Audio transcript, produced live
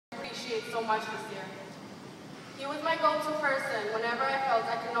so much this year. He was my go-to person whenever I felt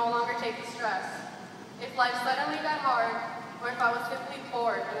I could no longer take the stress. If life suddenly got hard, or if I was simply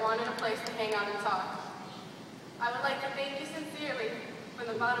bored and wanted a place to hang out and talk. I would like to thank you sincerely from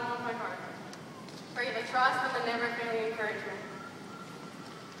the bottom of my heart for the trust and the never-failing encouragement.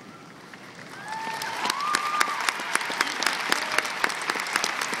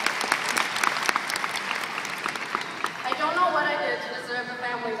 I don't know what I did to deserve the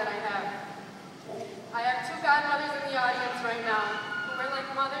family that I have. I have two godmothers in the audience right now who are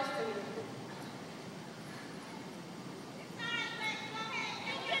like mothers to me.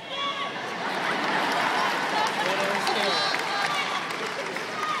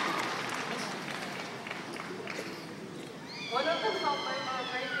 One of them helped my mom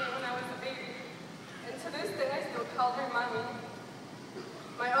raise me when I was a baby, and to this day I still call her mommy.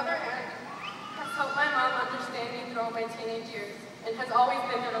 My other aunt has helped my mom understand me throughout my teenage years, and has always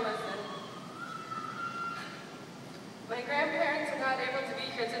been there to listen. My grandparents are not able to be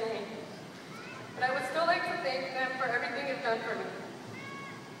here tonight, but I would still like to thank them for everything they've done for me.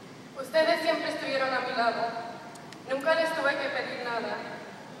 Ustedes siempre estuvieron a mi lado. Nunca les tuve que pedir nada.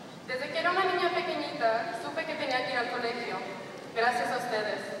 Desde que era una niña pequeñita, supe que tenía que ir al colegio, gracias a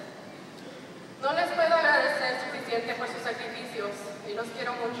ustedes. No les puedo agradecer suficiente por sus sacrificios, y los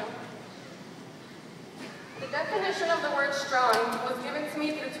quiero mucho. The definition of the word strong was given to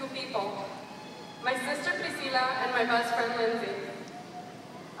me through two people, my sister Priscilla and my best friend Lindsay.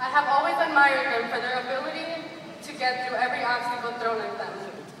 I have always admired them for their ability to get through every obstacle thrown at them.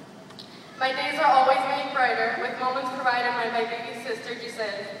 My days are always made brighter with moments provided by my baby sister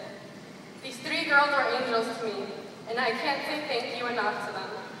Giselle. These three girls are angels to me, and I can't say thank you enough to them.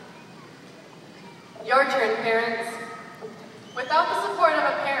 Your turn, parents. Without the support of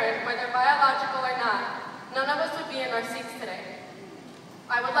a parent, whether biological or not, none of us would be in our seats today.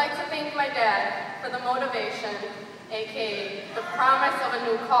 I would like to thank my dad for the motivation, aka the promise of a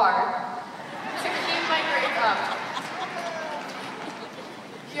new car, to keep my grades up.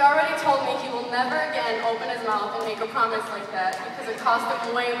 He already told me he will never again open his mouth and make a promise like that because it cost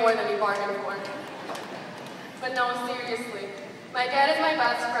him way more than he bargained for. But no, seriously, my dad is my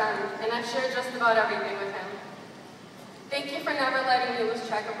best friend, and I've shared just about everything with him. Thank you for never letting me lose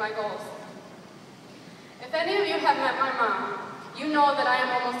track of my goals. If any of you have met my mom, you know that I am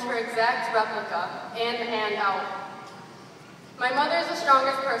almost her exact replica, and out. My mother is the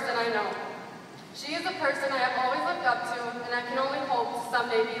strongest person I know. She is a person I have always looked up to, and I can only hope to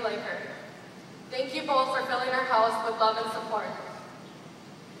someday be like her. Thank you both for filling our house with love and support.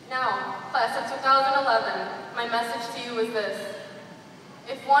 Now, class of 2011, my message to you is this.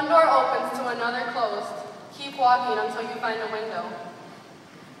 If one door opens to another closed, keep walking until you find a window.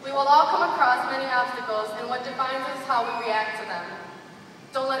 We will all come across many obstacles, and what defines us is how we react to them.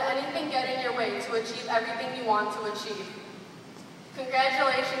 Don't let anything get in your way to achieve everything you want to achieve.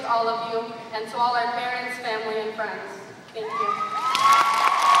 Congratulations, all of you, and to all our parents, family, and friends. Thank you.